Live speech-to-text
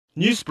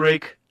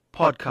Newsbreak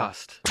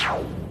Podcast.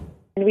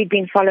 We'd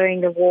been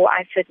following the war.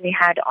 I certainly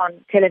had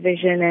on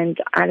television and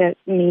other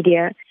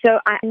media. So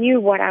I knew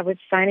what I was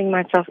signing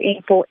myself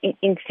in for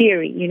in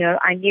theory. You know,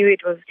 I knew it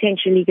was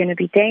potentially going to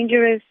be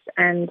dangerous.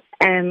 And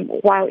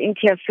while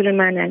Imtiaz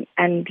Sooliman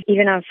and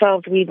even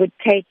ourselves, we would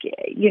take,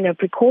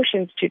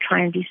 precautions to try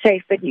and be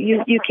safe. But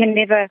you can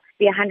never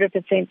be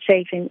 100%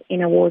 safe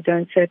in a war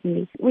zone,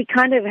 certainly. We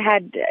kind of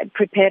had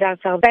prepared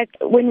ourselves.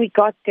 But when we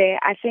got there,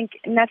 I think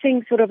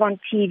nothing sort of on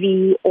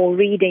TV or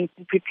reading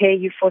can prepare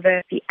you for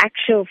the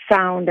actual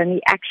sound and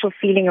the actual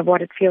feeling of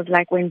what it feels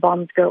like when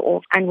bombs go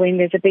off and when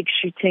there's a big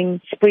shooting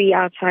spree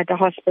outside the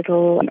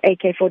hospital,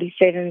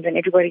 AK-47s and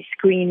everybody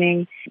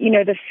screaming. You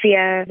know, the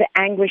fear, the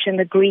anguish and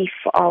the grief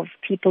of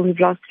people who've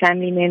lost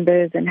family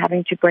members and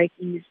having to break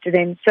news to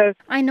them. So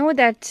I know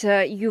that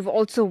you've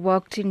also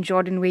worked in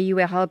Jordan where you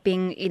were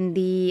helping in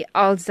the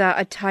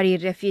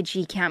Al-Za'atari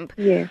refugee camp.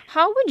 Yes.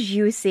 How would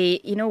you say,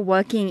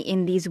 working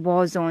in these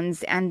war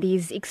zones and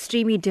these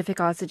extremely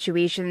difficult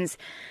situations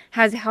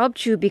has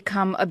helped you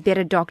become a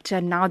better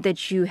doctor now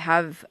that you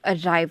have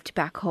arrived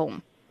back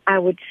home? I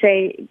would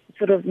say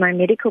sort of my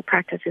medical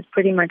practice is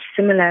pretty much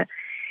similar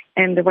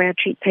and the way I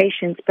treat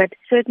patients. But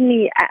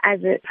certainly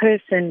as a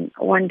person,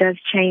 one does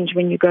change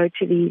when you go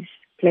to these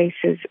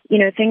places. You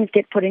know, things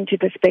get put into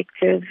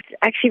perspective.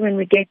 Actually, when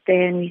we get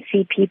there and we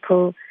see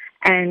people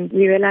and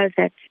we realize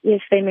that,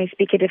 yes, they may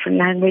speak a different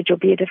language or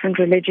be a different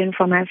religion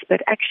from us, but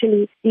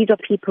actually these are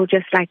people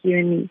just like you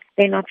and me.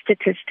 They're not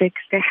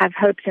statistics. They have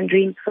hopes and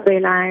dreams for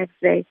their lives.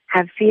 They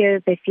have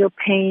fears. They feel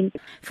pain.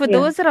 For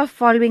those that are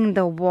following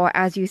the war,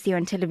 as you see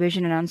on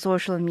television and on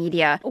social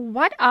media,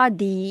 what are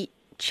the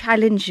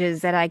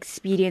challenges that are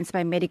experienced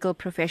by medical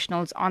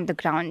professionals on the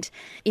ground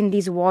in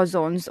these war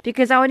zones?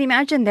 Because I would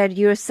imagine that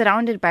you're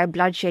surrounded by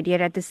bloodshed,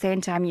 yet at the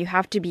same time you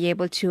have to be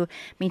able to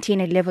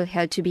maintain a level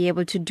head to be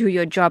able to do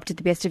your job to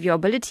the best of your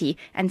ability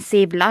and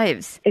save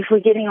lives. If we're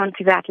getting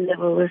onto that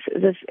level,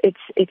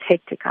 it's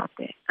hectic out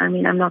there. I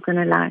mean, I'm not going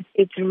to lie.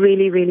 It's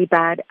really, really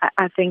bad.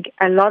 I think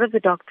a lot of the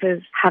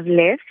doctors have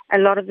left. A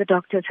lot of the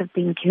doctors have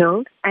been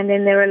killed. And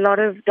then there are a lot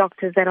of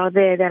doctors that are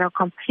there that are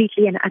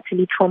completely and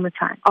utterly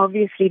traumatized.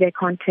 Obviously, they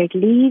can't take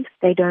leave.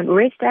 They don't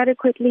rest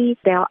adequately.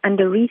 They are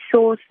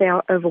under-resourced. They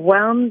are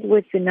overwhelmed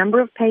with the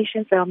number of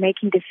patients. They are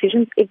making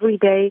decisions every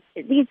day.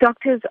 These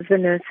doctors, the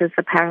nurses,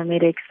 the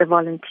paramedics, the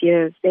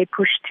volunteers, they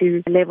push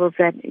to levels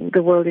that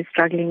the world is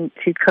struggling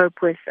to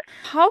cope with.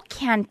 How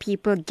can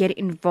people get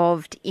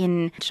involved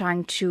in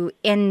trying to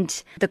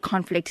end the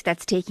conflict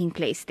that's taking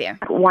place there?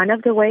 One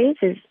of the ways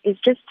is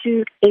just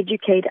to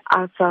educate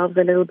ourselves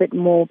a little bit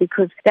more,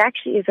 because there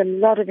actually is a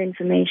lot of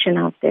information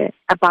out there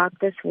about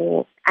this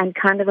war and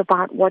kind of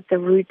about what the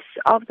roots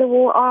of the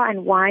war are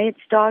and why it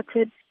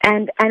started.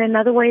 And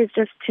another way is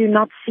just to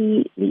not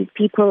see these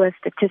people as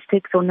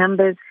statistics or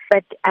numbers,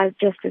 but as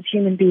just as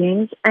human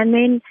beings. And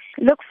then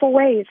look for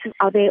ways.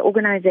 Are there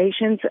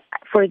organizations,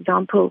 for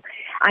example,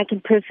 I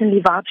can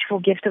personally vouch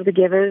for Gift of the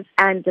Givers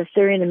and the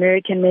Syrian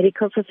American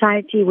Medical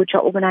Society, which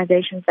are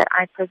organizations that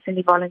I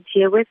personally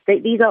volunteer with.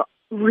 These are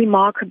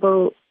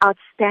remarkable,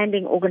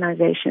 outstanding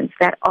organizations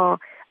that are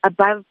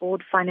above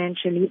board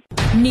financially.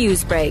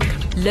 Newsbreak,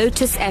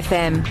 Lotus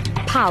FM,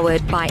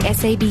 powered by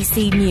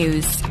SABC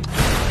News.